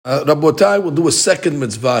Rabotai, we'll do a second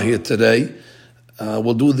mitzvah here today.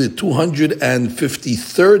 We'll do the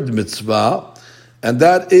 253rd mitzvah, and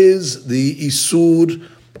that is the isur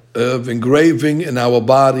of engraving in our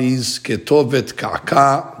bodies ketovet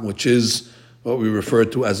ka'ka, which is what we refer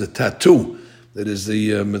to as a tattoo. That is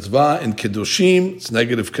the mitzvah in Kedoshim. It's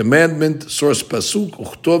negative commandment. Source pasuk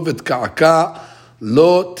uchtovet ka'ka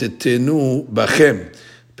lo tetenu bachem.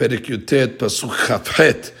 Perek Yutet pasuk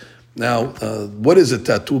chafhet. Now, what is a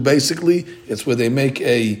tattoo? Basically, it's where they make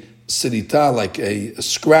a sirita, like a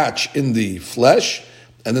scratch in the flesh,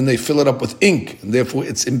 and then they fill it up with ink, and therefore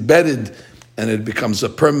it's embedded, and it becomes a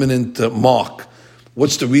permanent mark.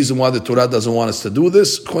 What's the reason why the Torah doesn't want us to do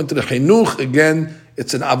this? According to the Chinuch, again,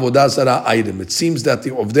 it's an Avodah Zarah item. It seems that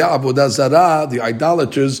of their Avodah Zarah, the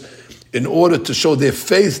idolaters, in order to show their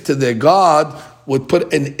faith to their God, would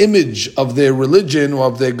put an image of their religion or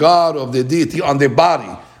of their God or of their deity on their body.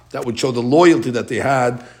 That would show the loyalty that they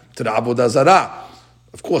had to the Avodah Zarah.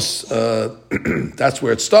 Of course, that's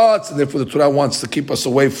where it starts, and therefore the Torah wants to keep us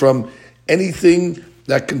away from anything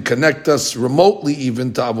that can connect us remotely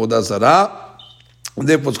even to Avodah Zarah, and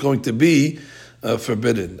therefore it's going to be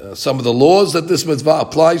forbidden. Some of the laws that this mitzvah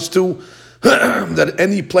applies to, that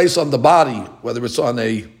any place on the body, whether it's on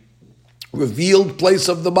a revealed place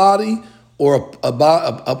of the body, or a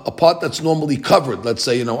part that's normally covered, let's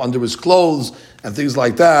say, under his clothes and things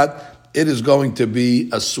like that, it is going to be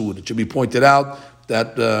asur. It should be pointed out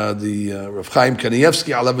that the Rav Chaim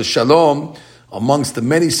Kanievsky, alav shalom, amongst the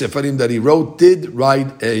many sefarim that he wrote, did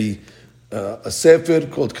write a sefer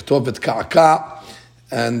called Ketovet Ka'ka,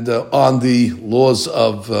 and on the laws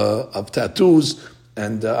of tattoos.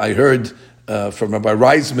 And I heard from Rabbi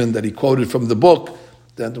Reisman that he quoted from the book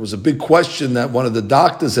that there was a big question that one of the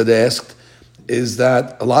doctors had asked, is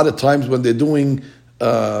that a lot of times when they're doing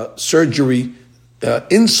surgery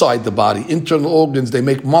inside the body, internal organs, they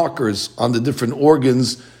make markers on the different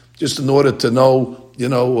organs just in order to know,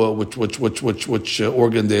 which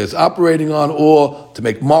organ they're operating on, or to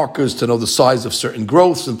make markers to know the size of certain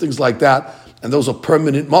growths and things like that. And those are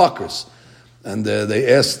permanent markers. And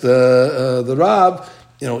they asked the Rav,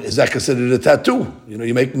 is that considered a tattoo?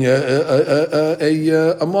 You're making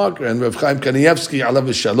a marker. And Rav Chaim Kanievsky,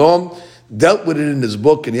 alav shalom, dealt with it in his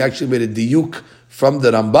book, and he actually made a diuk from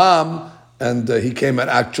the Rambam, and he came at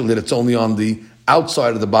actually that it's only on the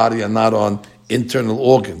outside of the body and not on internal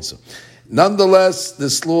organs. Nonetheless,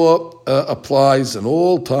 this law applies in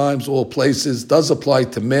all times, all places, does apply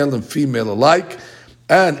to male and female alike,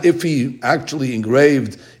 and if he actually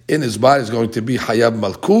engraved in his body, is going to be Hayab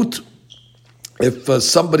Malkut. If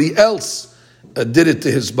somebody else did it to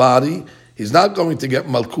his body, he's not going to get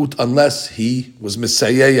Malkut unless he was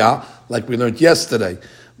Misayaya, like we learned yesterday.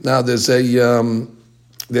 Now there's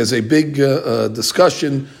a big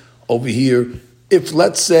discussion over here. If,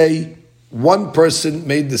 let's say, one person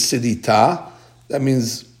made the sidita, that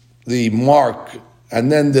means the mark,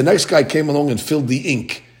 and then the next guy came along and filled the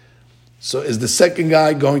ink. So is the second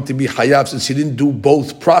guy going to be Hayab since he didn't do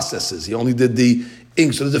both processes? He only did the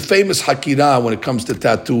ink. So there's a famous Hakirah when it comes to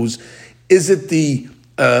tattoos. Is it the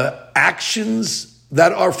actions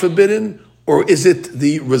that are forbidden, or is it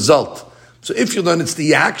the result? So if you learn it's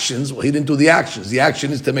the actions, well, he didn't do the actions. The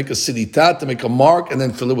action is to make a sidita, to make a mark, and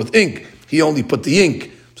then fill it with ink. He only put the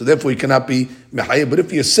ink. So therefore he cannot be mehayeh. But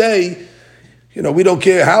if you say, we don't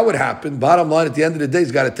care how it happened, bottom line, at the end of the day,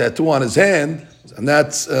 he's got a tattoo on his hand, and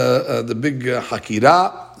that's the big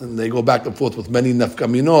hakira, and they go back and forth with many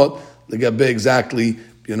nafkaminot, they get exactly,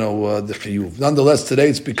 the chiyuv. Nonetheless, today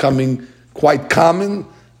it's becoming quite common,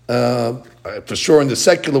 for sure in the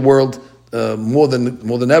secular world, more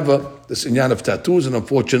than ever, this inyan of tattoos, and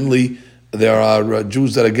unfortunately, there are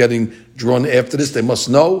Jews that are getting drawn after this. They must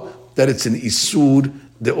know that it's an isur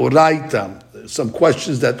de oraita. Some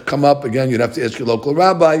questions that come up, again, you'd have to ask your local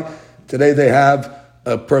rabbi. Today they have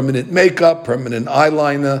permanent makeup, permanent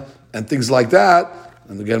eyeliner, and things like that.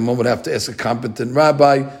 And again, one would have to ask a competent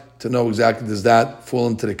rabbi to know exactly, does that fall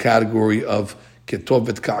into the category of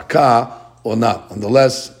ketovet ka'ka or not.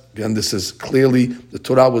 Nonetheless, again, this is clearly, the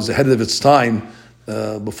Torah was ahead of its time.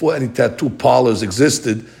 Before any tattoo parlors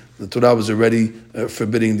existed, the Torah was already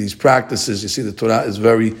forbidding these practices. You see, the Torah is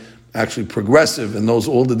very actually progressive and knows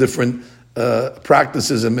all the different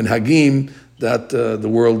practices and minhagim that the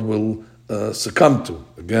world will succumb to.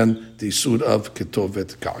 Again, the isur of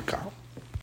ketovet ka'ka.